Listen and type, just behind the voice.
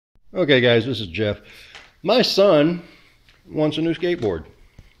Okay guys, this is Jeff. My son wants a new skateboard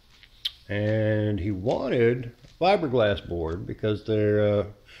and he wanted a fiberglass board because they're a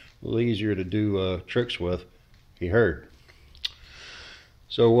little easier to do tricks with, he heard.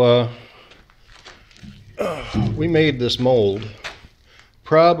 So we made this mold.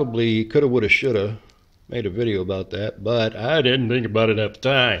 Probably coulda, woulda, shoulda made a video about that, but I didn't think about it at the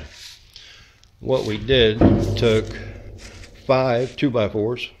time. What we did, took 5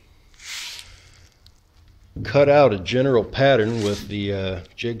 2x4s, cut out a general pattern with the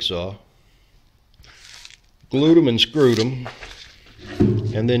jigsaw, glued them and screwed them,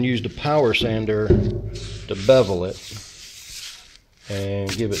 and then used a power sander to bevel it and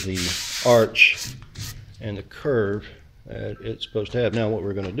give it the arch and the curve that it's supposed to have. Now what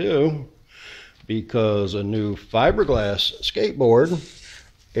we're going to do, because a new fiberglass skateboard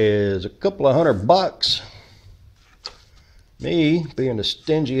is a couple of $100, me being the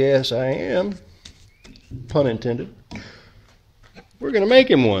stingy ass I am, pun intended, we're gonna make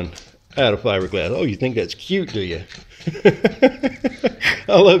him one out of fiberglass. Oh, you think that's cute, do you?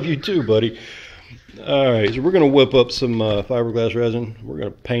 I love you too, buddy. All right, so we're gonna whip up some fiberglass resin. We're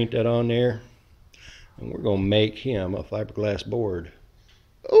gonna paint that on there, and we're gonna make him a fiberglass board.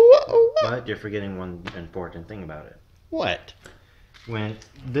 But you're forgetting one important thing about it. What? When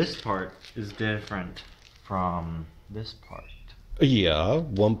this part is different from this part. Yeah,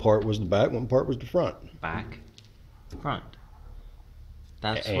 one part was the back, one part was the front. Back, front.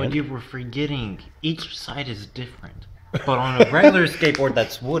 That's And? what you were forgetting. Each side is different. But on a regular skateboard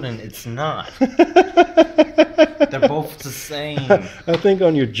that's wooden, it's not. They're both the same. I think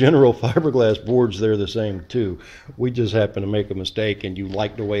on your general fiberglass boards, they're the same too. We just happened to make a mistake and you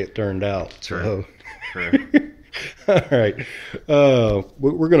liked the way it turned out. True. So. True. All right.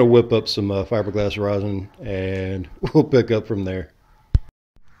 We're going to whip up some fiberglass rosin and we'll pick up from there.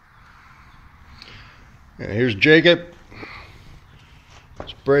 And here's Jacob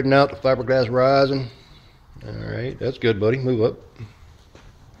spreading out the fiberglass rosin. All right, that's good, buddy. Move up.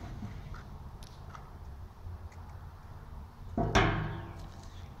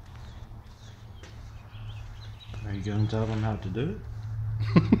 Are you going to tell them how to do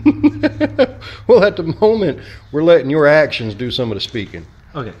it? Well, at the moment, we're letting your actions do some of the speaking.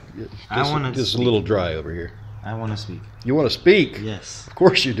 Okay. I want to. Just a little dry over here. I want to speak. You want to speak? Yes. Of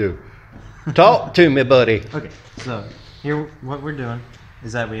course you do. Talk to me, buddy. Okay. So here, what we're doing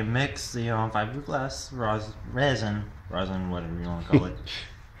is that we mix the fiberglass resin, whatever you want to call it,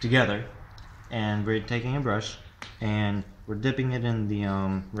 together, and we're taking a brush and we're dipping it in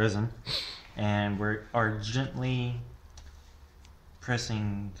the resin, and we are gently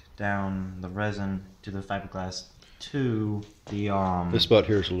pressing down the resin to the fiberglass to the This spot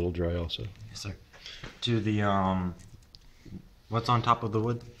here is a little dry also. Yes, sir. To the what's on top of the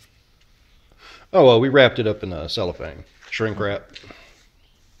wood? Oh, well, we wrapped it up in a cellophane, shrink wrap.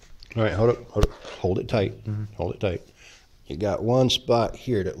 All right, hold it tight. Mm-hmm. Hold it tight. You got one spot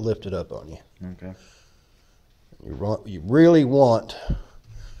here that lifted up on you. Okay. You really want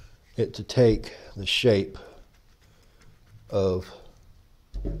it to take the shape of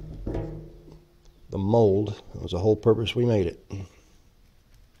the mold. That was the whole purpose we made it.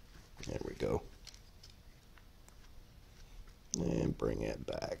 There we go. And bring it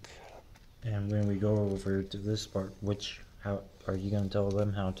back. And when we go over to this part, how are you going to tell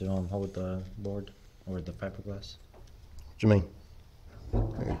them how to hold the board or the fiberglass? What you mean?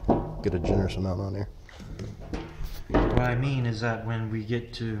 Here, get a generous amount on there. What I mean is that when we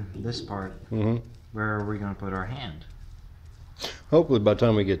get to this part, Mm-hmm. where are we going to put our hand? Hopefully by the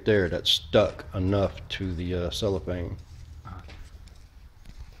time we get there, that's stuck enough to the cellophane.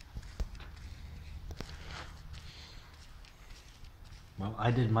 Well,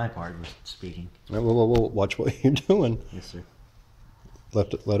 I did my part with speaking. Whoa, watch what you're doing. Yes, sir.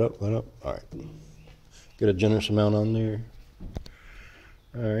 Let up. All right. Get a generous amount on there.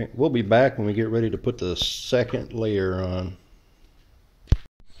 All right. We'll be back when we get ready to put the second layer on.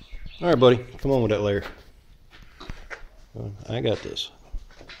 All right, buddy. Come on with that layer. I got this.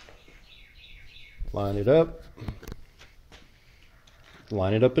 Line it up.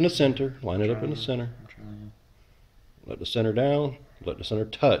 Line it up in the center. Line it up in the center. Let the center down. Let the center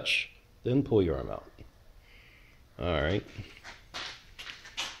touch. Then pull your arm out. All right.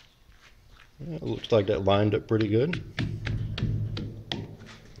 Yeah, it looks like that lined up pretty good.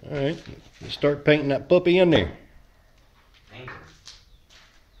 All right. Let's start painting that puppy in there. Thank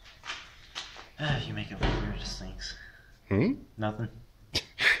you. You make it look weird as things. Hmm? Nothing.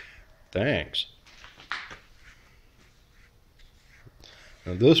 Thanks.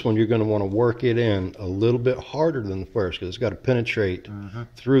 Now this one, you're going to want to work it in a little bit harder than the first because it's got to penetrate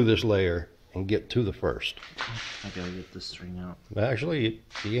through this layer and get to the first. I gotta get this string out. Actually,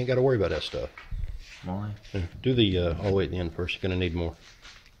 you ain't got to worry about that stuff. Why? Do the all the way at the end first. You're going to need more.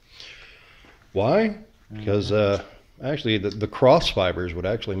 Why? Because actually the cross fibers would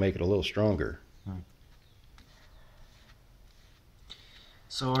actually make it a little stronger.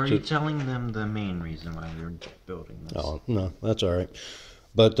 So are you telling them the main reason why you're building this? Oh, no, that's all right.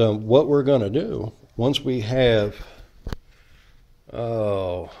 But what we're going to do, once we have, I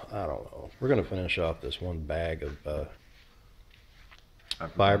don't know, we're going to finish off this one bag of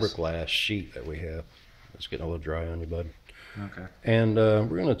fiberglass sheet that we have. It's getting a little dry on you, bud. Okay. And we're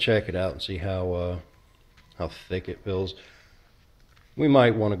going to check it out and see how thick it feels. We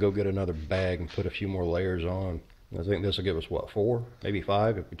might want to go get another bag and put a few more layers on. I think this will give us, what, 4, maybe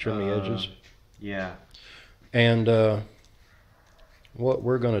 5 if we trim the edges? Yeah. And what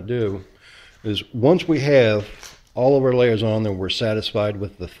we're going to do is once we have all of our layers on and we're satisfied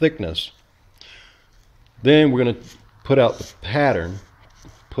with the thickness, then we're going to put out the pattern.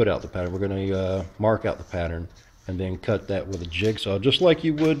 We're going to mark out the pattern and then cut that with a jigsaw, just like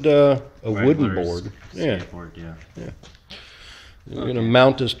you would a wooden board. Skateboard, yeah. We're going to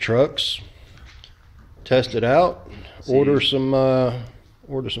mount his trucks. Test it out. Order some.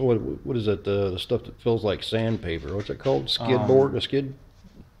 What is it? The stuff that feels like sandpaper. What's it called? Skidboard. A skid.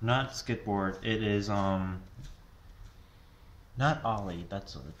 Not skidboard. It is not ollie.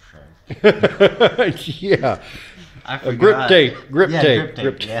 That's a trick. Yeah. I forgot. Grip tape. Grip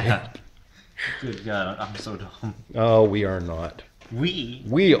tape. Yeah. Good God, I'm so dumb. Oh, we are not.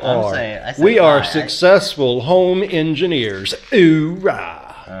 We are. I said we are successful home engineers.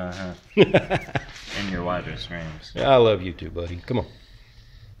 Uh-huh. And your widest frames. Yeah, I love you too, buddy. Come on.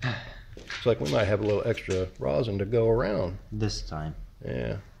 It's like we might have a little extra rosin to go around. This time.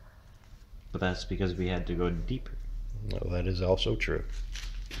 Yeah. But that's because we had to go deeper. No, that is also true.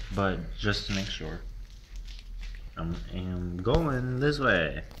 But just to make sure, I'm going this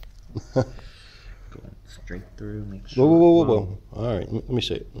way. Going straight through, make sure. Whoa. All right, let me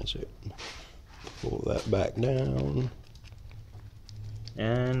see it. Pull that back down.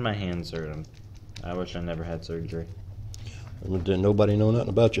 And my hands hurt. I wish I never had surgery. Didn't nobody know nothing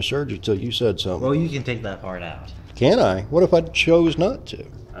about your surgery till you said something. Well, you can take that part out. Can I? What if I chose not to?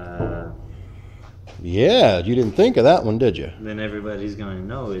 Yeah, you didn't think of that one, did you? Then everybody's gonna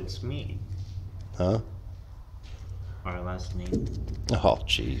know it's me. Huh? Our last name. Oh,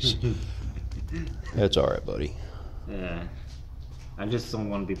 jeez. That's all right, buddy. Yeah. I just don't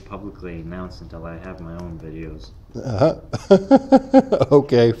want to be publicly announced until I have my own videos.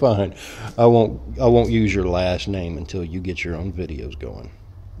 Okay, fine. I won't use your last name until you get your own videos going.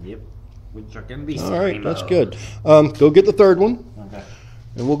 Yep. Which are gonna be all right, that's good. Go get the third one. Okay.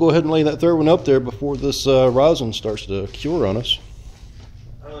 And we'll go ahead and lay that third one up there before this rosin starts to cure on us.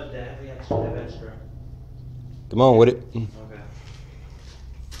 Oh, Dad, we have extra. Come on with it. Okay.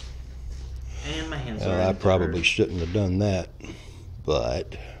 And my hands are I probably shouldn't have done that,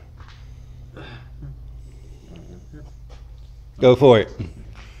 but go for it.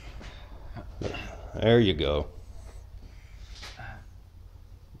 There you go.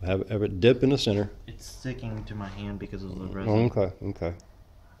 Have it dip in the center. It's sticking to my hand because of the resin. Okay.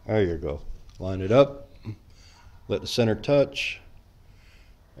 There you go. Line it up. Let the center touch.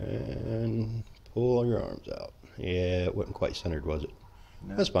 And pull your arms out. Yeah, it wasn't quite centered, was it?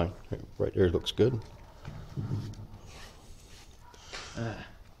 No. That's fine. Right there looks good.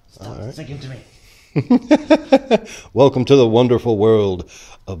 Stop sticking to me. Welcome to the wonderful world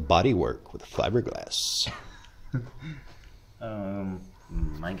of bodywork with fiberglass.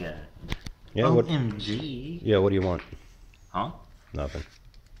 My God. Yeah, OMG. Yeah, what do you want? Huh? Nothing.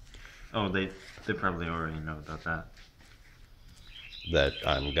 Oh, they probably already know about that. That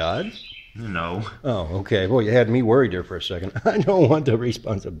I'm God? No. Oh, okay. Well, you had me worried there for a second. I don't want the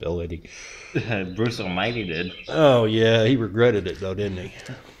responsibility. Bruce Almighty did. Oh, yeah. He regretted it, though, didn't he?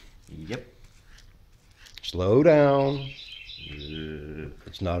 Yep. Slow down.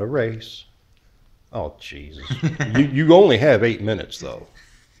 It's not a race. Oh, Jesus. you only have 8 minutes, though.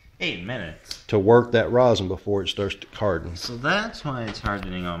 8 minutes? To work that rosin before it starts to harden. So that's why it's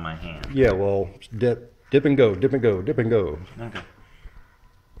hardening on my hand. Yeah, well, dip and go, dip and go, dip and go. Okay.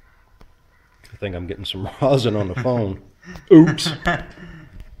 I think I'm getting some rosin on the phone. Oops.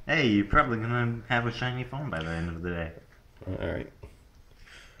 Hey, you're probably going to have a shiny phone by the end of the day. All right.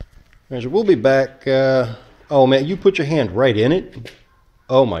 So we'll be back. Oh, man, you put your hand right in it?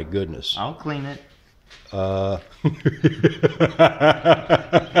 Oh, my goodness. I'll clean it. You're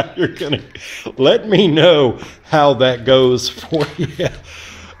gonna let me know how that goes for you.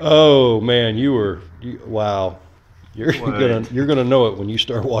 Oh man, wow. You're gonna know it when you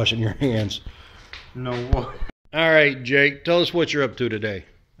start washing your hands. No what? All right, Jake, tell us what you're up to today.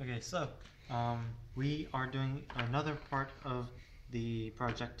 Okay, so we are doing another part of the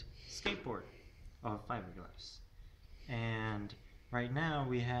project skateboard of Fibreglass, and right now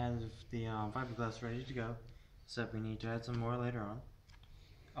we have the Fibreglass ready to go, except we need to add some more later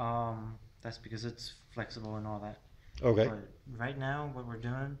on. That's because it's flexible and all that. Okay. But right now what we're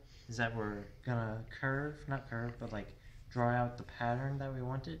doing is that we're gonna not curve, but like draw out the pattern that we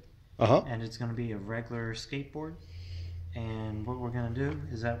wanted. And it's gonna be a regular skateboard. And what we're gonna do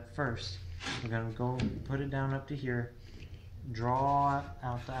is that first we're gonna go put it down up to here, draw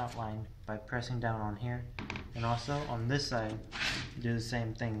out the outline by pressing down on here, and also on this side do the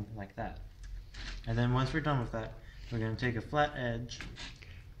same thing like that. And then once we're done with that, we're gonna take a flat edge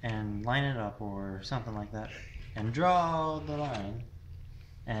and line it up or something like that and draw the line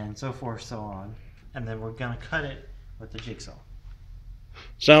and so forth, so on, and then we're gonna cut it with the jigsaw.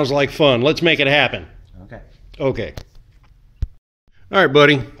 Sounds like fun. Let's make it happen. Okay. All right,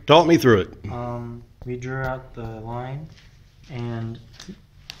 buddy. Talk me through it. We drew out the line, and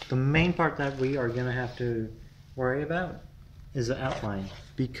the main part that we are gonna have to worry about is the outline,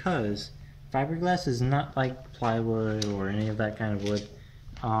 because fiberglass is not like plywood or any of that kind of wood.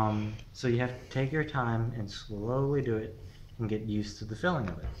 So you have to take your time and slowly do it and get used to the feeling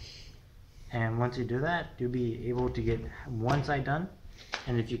of it. And once you do that, you'll be able to get one side done.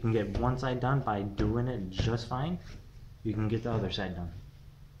 And if you can get one side done by doing it just fine, you can get the other side done.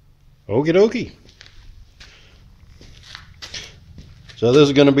 Okie dokie. So this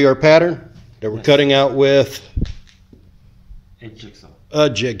is going to be our pattern that we're cutting out with a jigsaw. A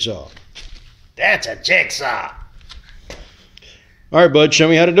jigsaw. That's a jigsaw. All right, bud, show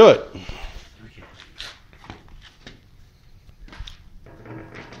me how to do it. Okay.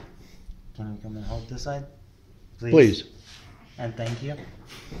 Can you come and hold this side? Please. And thank you. I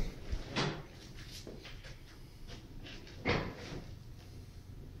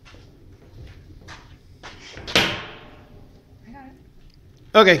got it.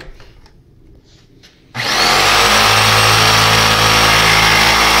 Okay.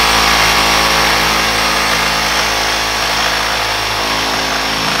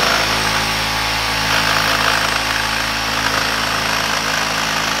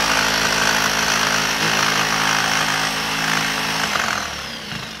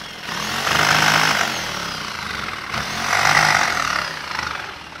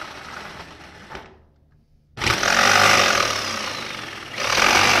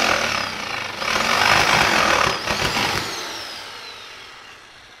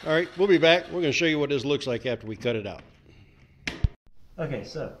 All right, we'll be back. We're going to show you what this looks like after we cut it out. Okay,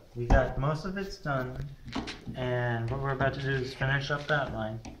 so we got most of it's done, and what we're about to do is finish up that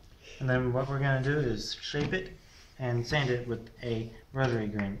line, and then what we're going to do is shape it and sand it with a rotary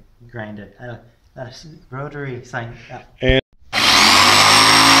grinder. Rotary sand. And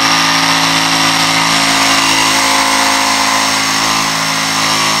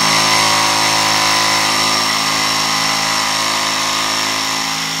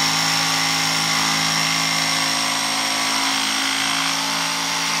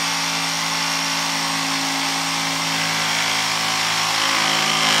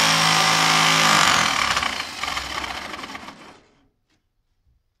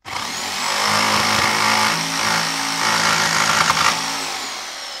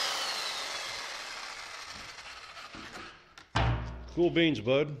cool beans,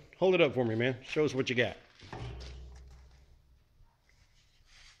 bud. Hold it up for me, man. Show us what you got.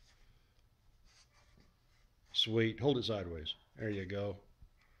 Sweet. Hold it sideways. There you go.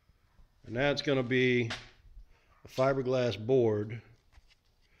 And that's going to be a fiberglass board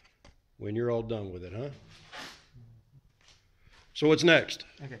when you're all done with it, huh? So what's next?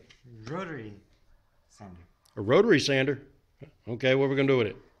 Okay, rotary sander. A rotary sander? Okay, what are we going to do with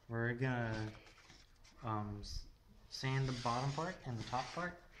it? We're gonna sand the bottom part and the top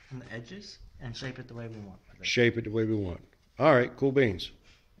part and the edges and shape it the way we want. Shape it the way we want. All right, cool beans.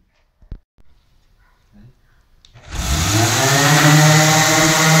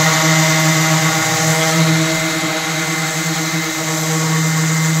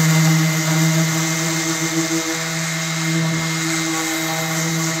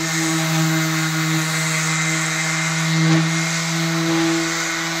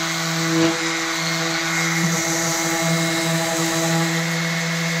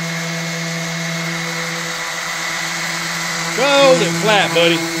 Hold it flat,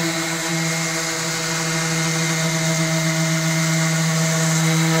 buddy.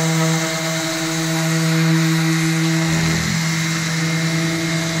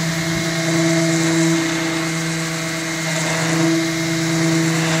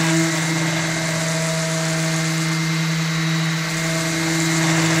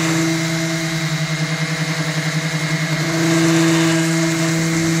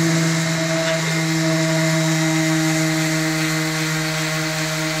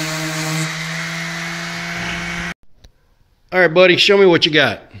 All right, buddy, show me what you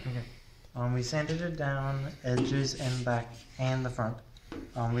got. We sanded it down, edges and back and the front.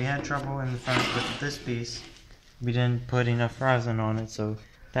 We had trouble in the front with this piece. We didn't put enough rosin on it, so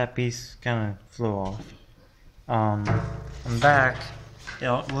that piece kind of flew off. On the back,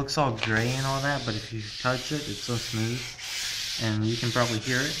 it looks all gray and all that, but if you touch it, it's so smooth, and you can probably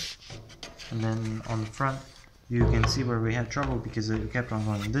hear it. And then on the front, you can see where we had trouble because it kept on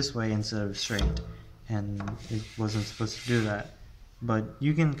going this way instead of straight, and it wasn't supposed to do that. But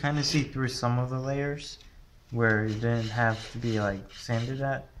you can kind of see through some of the layers where it didn't have to be like sanded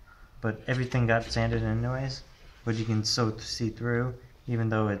at, but everything got sanded anyways. But you can so see through, even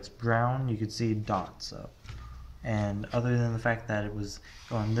though it's brown, you could see dots. So, and other than the fact that it was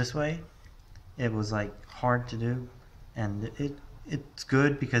going this way, it was like hard to do, and it's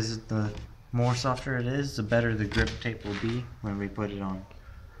good because the more softer it is, the better the grip tape will be when we put it on.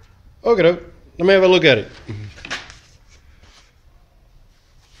 Okay, let me have a look at it.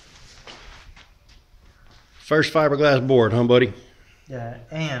 First fiberglass board, huh, buddy? Yeah,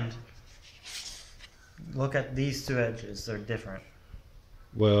 and look at these two edges, they're different.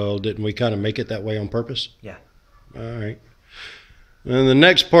 Well, didn't we kind of make it that way on purpose? Yeah. All right. And the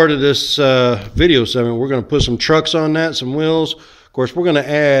next part of this video segment, we're going to put some trucks on that, some wheels. Of course, we're going to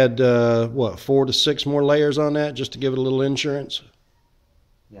add, 4 to 6 more layers on that just to give it a little insurance?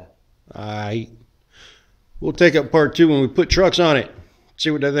 Yeah. All right. We'll take up part 2 when we put trucks on it. See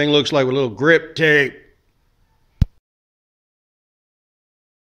what that thing looks like with a little grip tape.